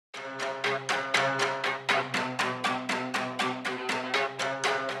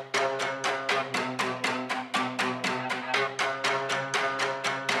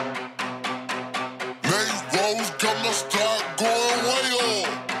hoes gonna start going way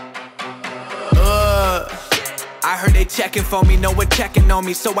on. I heard they checking for me, no one checking on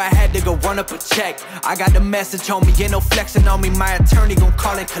me, so I had to go run up a check. I got the message on me, ain't no flexing on me, my attorney gon'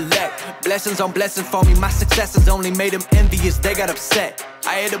 call and collect. Blessings on blessings for me, my successes only made them envious, they got upset.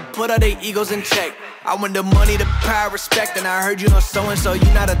 I had to put all their egos in check. I want the money, the power, respect, and I heard you know so-and-so,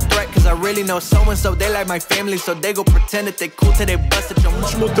 you not a threat, cause I really know so-and-so, they like my family, so they go pretend that they cool till they busted your mother.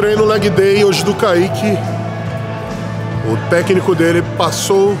 Último treino leg day hoje do Caike. O técnico dele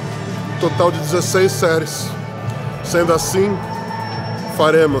passou um total de 16 séries. Sendo assim,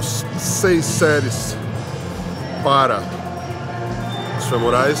 faremos 6 séries para os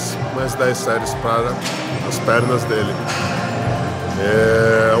femorais, mais 10 séries para as pernas dele.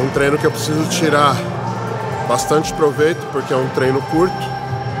 É um treino que eu preciso tirar bastante proveito, porque é um treino curto,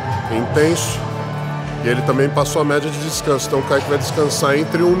 intenso, e ele também passou a média de descanso. Então o Caike vai descansar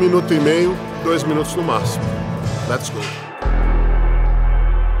entre 1 minuto e meio, 2 minutos no máximo. Let's go!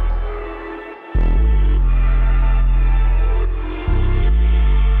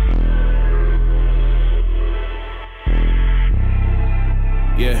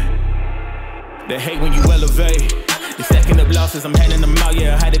 Yeah, they hate when you elevate. They stacking up losses, I'm handing them out,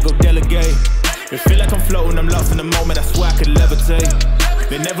 yeah, I had to go delegate. It feel like I'm floating, I'm lost in the moment, I swear I could levitate.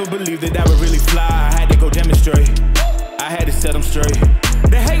 They never believed that I would really fly, I had to go demonstrate. I had to set them straight.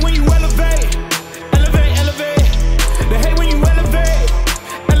 They hate when you elevate, elevate, elevate. They hate when you elevate,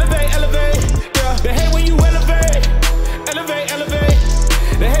 elevate, elevate. Yeah, they hate when you elevate, elevate, elevate.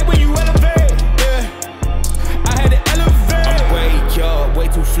 They hate when you elevate, yeah. I had to elevate. I'm way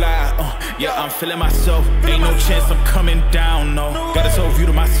too fly, yeah, I'm feeling myself. Ain't no chance I'm coming down, no. Got this whole view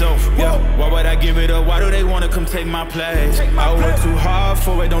to myself, yeah. Why would I give it up? Why do they wanna come take my place? I work too hard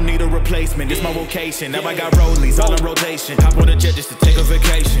for it, don't need a replacement. This my vocation, now I got rollies all in rotation. Hop on a jet just to take a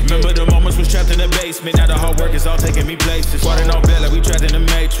vacation. Remember the moments was trapped in the basement. Now the hard work is all taking me places. Squatting on bed like we trapped in the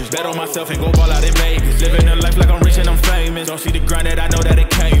matrix. Bet on myself and go ball out in Vegas. Living a life like I'm rich and I'm famous. Don't see the grind that I know that it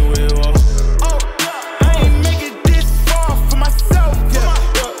came with. I ain't make it this far for myself, yeah.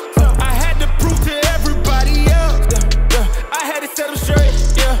 I had to prove to everybody else, yeah. I had to set them straight,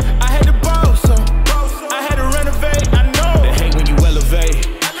 yeah. I had to boss, so I had to renovate, I know. They hate when you elevate.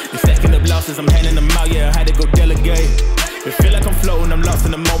 They stacking up losses, I'm handing them out, yeah. I had to go delegate. It feel like I'm floating, I'm lost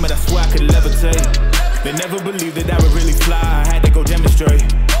in the moment, I swear I could levitate. They never believed that I would really fly, I had to go demonstrate.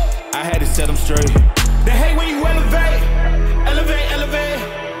 I had to set them straight. They hate when you elevate, elevate, elevate.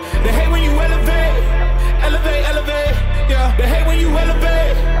 They hate when you elevate, elevate, elevate. Yeah, they hate when you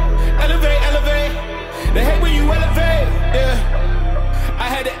elevate, elevate, elevate. They hate when you elevate, yeah. I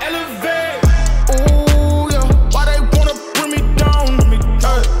had to elevate. Ooh, yeah. Why they wanna bring me down?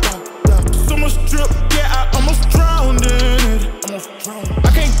 So much drip, yeah, I almost drowned in it.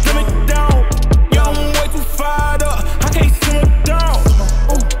 I can't dim it down. Yeah, I'm way too fired up. I can't simmer down.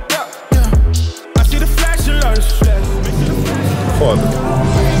 Ooh, yeah, yeah. I see the flashing lights. Foda.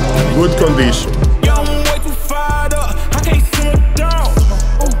 Good condition. Yeah, I'm way too fired up. I can't simmer down.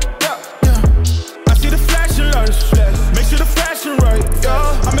 Ooh, yeah, yeah. I see the flashing lights. Make sure the fashion right.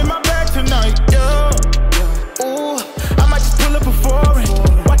 Yeah, I'm in my bag tonight. Yeah, ooh, I might just pull up a foreign.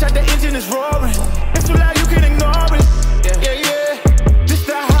 Watch out, the engine is roaring. It's too loud, you can ignore it. Yeah, yeah. This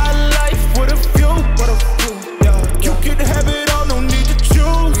the high life with a view. Yeah, you can have it all, no need to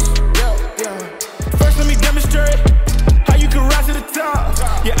choose. Yeah. First, let me demonstrate how you can rise to the top.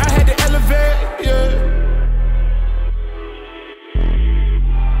 Yeah, I had to elevate. Yeah.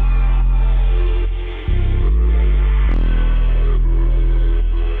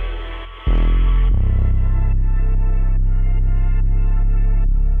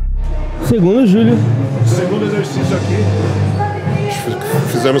 Segundo Júlio. Segundo exercício aqui.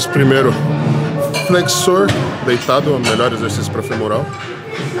 Fizemos primeiro flexor deitado, o melhor exercício para femoral.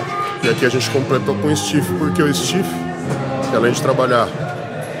 E aqui a gente completou com stiff, porque o stiff, que além de trabalhar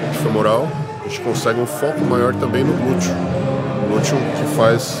o femoral, a gente consegue um foco maior também no glúteo. O glúteo que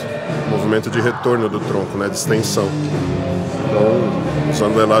faz o movimento de retorno do tronco, né, de extensão. Então,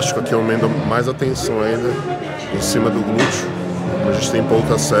 usando o elástico aqui, aumenta mais a tensão ainda em cima do glúteo. A gente tem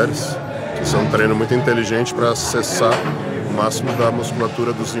poucas séries. Isso é um treino muito inteligente para acessar o máximo da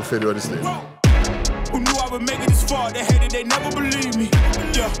musculatura dos inferiores dele.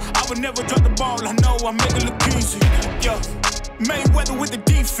 Mayweather with the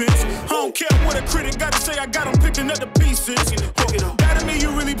defense. I don't care what a critic got to say, I got them picking up the pieces. That to me,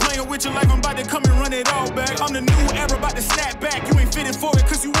 you really playing with your life, I'm about to come and run it all back. I'm the new era, about to snap back. You ain't fitting for it,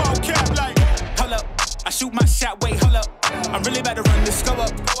 cause you all cap like. Hold up, I shoot my shot, wait, hold up. I'm really about to run this go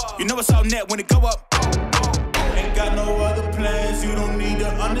up. You know it's all net when it go up. Ain't got no other plan. plans, you don't need to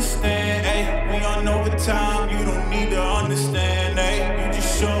understand, ay. We on overtime, you don't need to understand, ay. You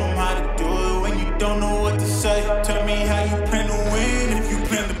just show them how to do it when you don't know what to say. Tell me how you plan to win if you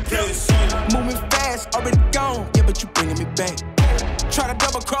plan to play the same. Moving fast, already gone, yeah, but you bringing me back. Try to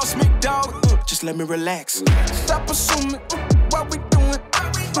double cross me, dog, just let me relax. Stop assuming what we doing.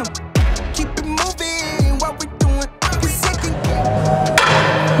 Keep it moving, what we doing.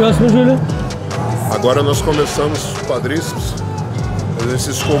 Próximo, Júlio. Agora nós começamos quadríceps,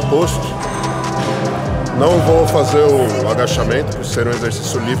 exercício composto. Não vou fazer o agachamento, por ser um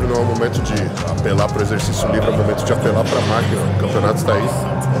exercício livre, não é o momento de apelar para o exercício livre, é o momento de apelar para a máquina. O campeonato está aí.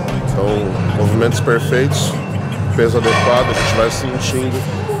 Então, movimentos perfeitos, peso adequado, a gente vai sentindo,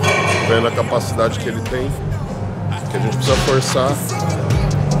 vendo a capacidade que ele tem, que a gente precisa forçar,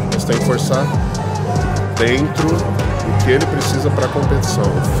 mas tem que forçar dentro do que ele precisa para a competição.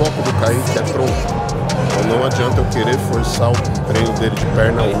 O foco do Caike é tronco. Então não adianta eu querer forçar o treino dele de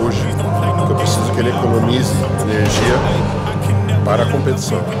perna hoje, porque eu preciso que ele economize energia para a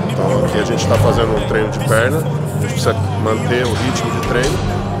competição. Então aqui a gente está fazendo um treino de perna, a gente precisa manter o ritmo de treino,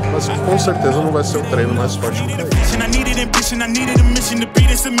 mas com certeza não vai ser o treino mais forte do Caike.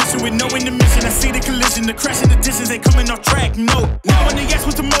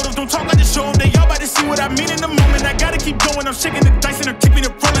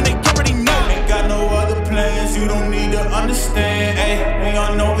 Got no other plans, you don't need to understand, ay. We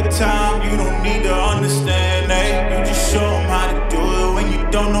on overtime, you don't need to understand, ay. You just show them how to do it when you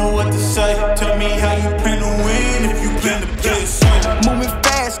don't know what to say. Tell me how you plan to win if you plan to play safe. Moving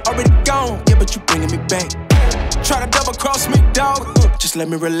fast, already gone, yeah, but you bringing me back. Try to double cross me, dog, just let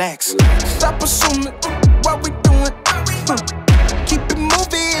me relax. Stop assuming what we doing. Keep it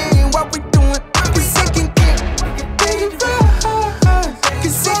moving, what we doing. Cause it can get dangerous.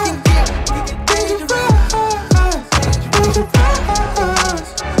 Cause it can get dangerous. Cause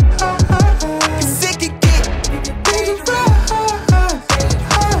it can get dangerous.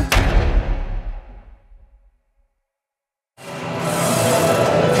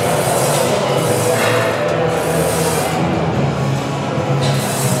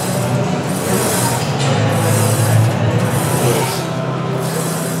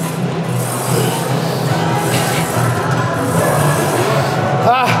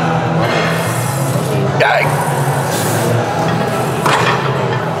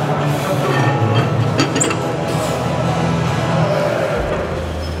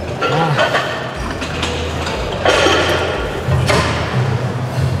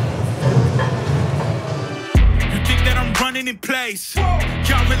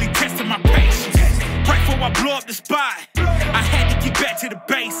 Y'all really testing my patience. Right before I blow up the spot, I had to get back to the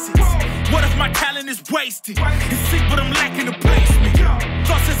basics. What if my talent is wasted? It's sick, but I'm lacking the placement.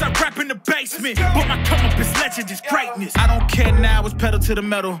 Thought since I rap in the basement, but my come up is legend, is greatness. I don't care now, it's pedal to the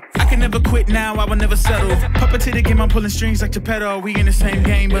metal. I can never quit now, I will never settle. Puppet to the game, I'm pulling strings like Geppetto. We in the same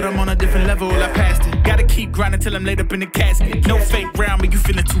game, but I'm on a different level. I passed it. Gotta keep grinding till I'm laid up in the casket. No fake round me, you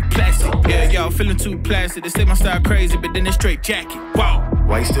feeling too plastic. Yeah, y'all feeling too plastic. They say my style crazy, but then it's straight jacket. Wow.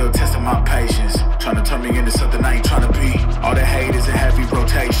 Why you still testing my patience? Trying to turn me into something I ain't trying to be. All the hate is a heavy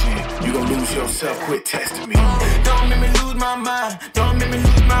rotation. You gon' lose yourself, quit testing me. Don't make me lose my mind. Don't make me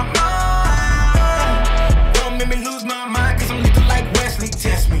lose my mind. Don't make me lose my mind. Cause I'm looking like Wesley,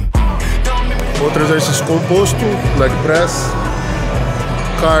 test me. Outro exercício composto, leg press.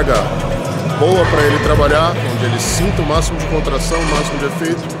 Carga boa para ele trabalhar, onde ele sinta o máximo de contração, o máximo de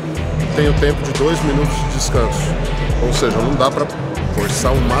efeito. Tem o tempo de 2 minutos de descanso. Ou seja, não dá para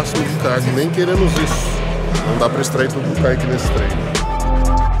forçar o máximo de carga, nem queremos isso. Não dá para extrair tudo do Caike nesse treino.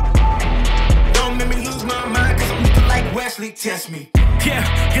 Yeah,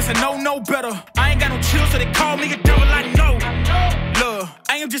 guess I know no better. I ain't got no chill, so they call me a devil, I know. Look,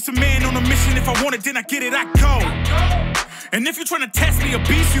 I am just a man on a mission. If I want it, then I get it, I go. And if you're trying to test me a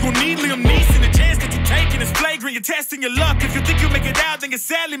beast, you gon' need Liam Neeson. The chance that you're taking is flagrant. You're testing your luck. If you think you'll make it out, then you're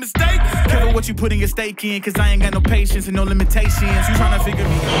sadly mistaken. Careful what you putting your stake in, cause I ain't got no patience and no limitations. You trying to figure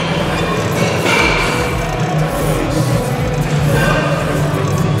me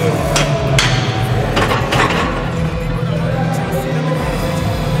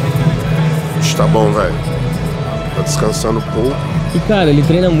Tá bom, velho. Tá descansando pouco. E cara, ele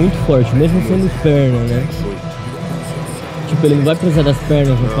treina muito forte, mesmo sendo perna, né? Tipo, ele não vai precisar das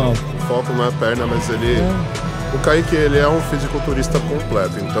pernas no palco. O foco não é perna, mas ele... O Caike, ele é um fisiculturista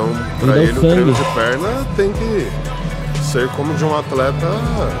completo. Então, pra ele, o treino de perna tem que ser como de um atleta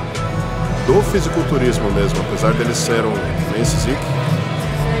do fisiculturismo mesmo. Apesar dele ser um men's-physique,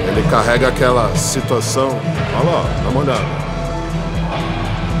 ele carrega aquela situação... Olha lá, dá uma olhada.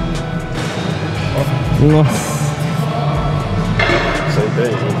 Nossa.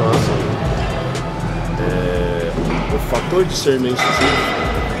 fator de ser meio incisivo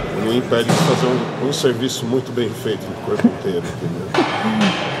não impede de fazer um serviço muito bem feito no corpo inteiro, entendeu?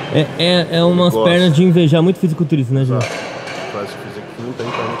 É umas pernas de invejar muito fisiculturista, né, gente? Faz físico que não tem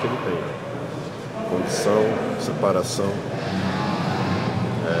perna que ele tem. Condição, separação.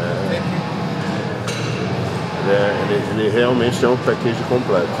 Ele realmente é um package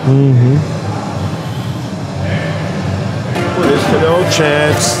completo. Por isso que ele é o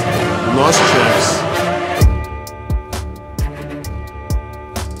champs, nosso champs.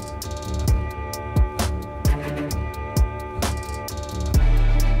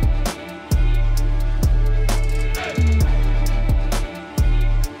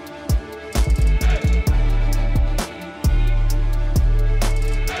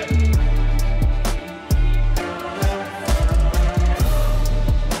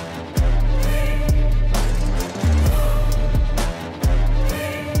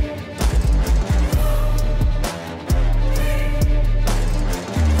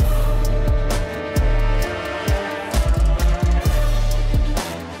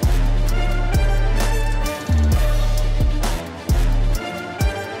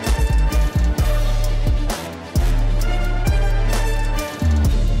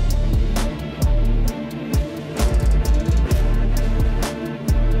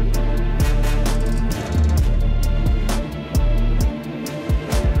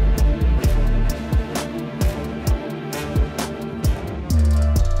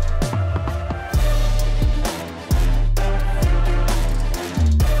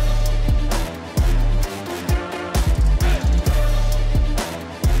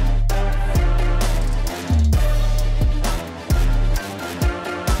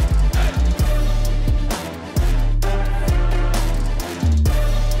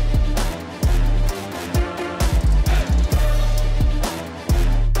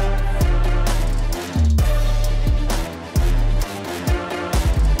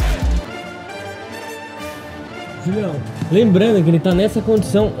 Julião, lembrando que ele tá nessa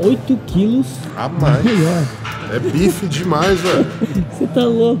condição 8 quilos a mais. Melhor. É bife demais, velho. Você tá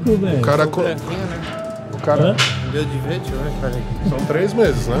louco, velho. O cara... Deu de verde, né? São 3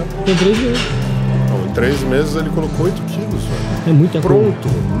 meses, né? Tem 3 meses. Então, em 3 meses ele colocou 8 quilos, velho. É muita coisa. Pronto.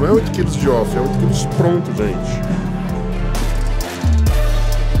 Não é 8 quilos de off, é 8 quilos pronto, gente.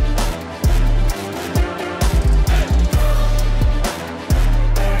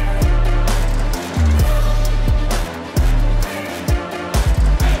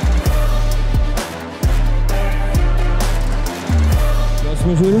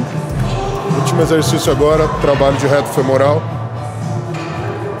 Júlio. Último exercício agora, trabalho de reto femoral.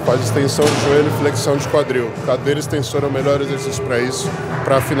 Faz extensão de joelho e flexão de quadril. Cadeira extensora é o melhor exercício para isso,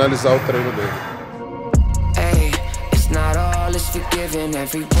 para finalizar o treino dele. Hey, it's not all is forgiven.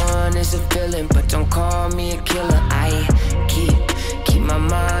 Everyone is a villain, but don't call me a killer. I keep my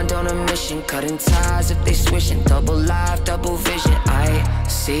mind on a mission, cutting ties if they switching. Double life, double vision. I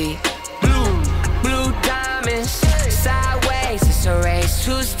see blue diamonds. Sideways, it's a race,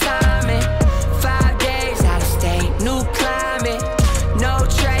 who's timing? 5 days out of state, new climate. No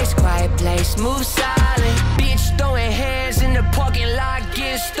trace, quiet place, move silent. Bitch throwing hands in the parking lot,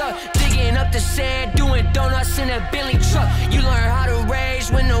 get stuck. Digging up the sand, doing donuts in a Billy truck. You learn how to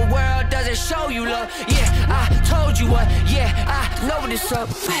rage when the world doesn't show you love. Yeah, I told you what, yeah, I know what it's up.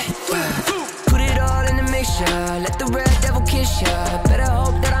 Put it all in the mixture, let the red devil kiss ya. Better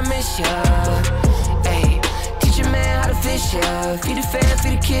hope that I miss ya. Man, how to fish, yeah. Feed the fan,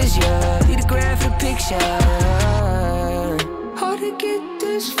 feed the kids, yeah. Feed the grand for the picture. Hard to get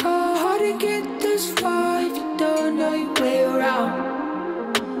this far, hard to get this far if you don't know your way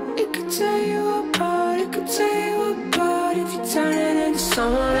around. It could tear you apart, it could tear you apart if you turn it into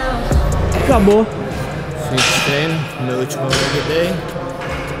someone else. Acabou. Fiz treino, meu último leg day.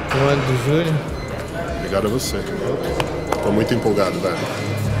 No ano do Júlio. Obrigado a você. Tô muito empolgado, velho.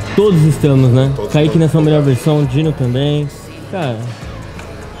 Todos estamos, né? Todos Caike na sua melhor versão, Dino também. Cara,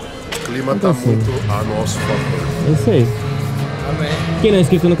 o clima tá muito a nosso favor. É isso aí. Amém. Quem não é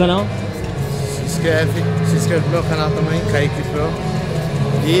inscrito no canal? Se inscreve no meu canal também, Caike Pro.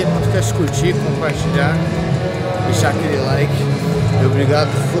 E não esquece de curtir, compartilhar, deixar aquele like. E obrigado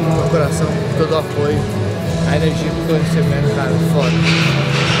do fundo do meu coração por todo o apoio. A energia que eu tô recebendo, cara, foda.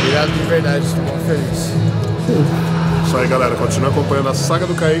 Obrigado de verdade, estou muito feliz. Isso aí, galera. Continua acompanhando a saga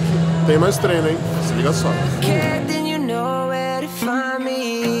do Caike. Tem mais treino, hein? Se liga só.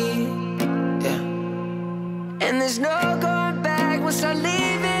 And there's no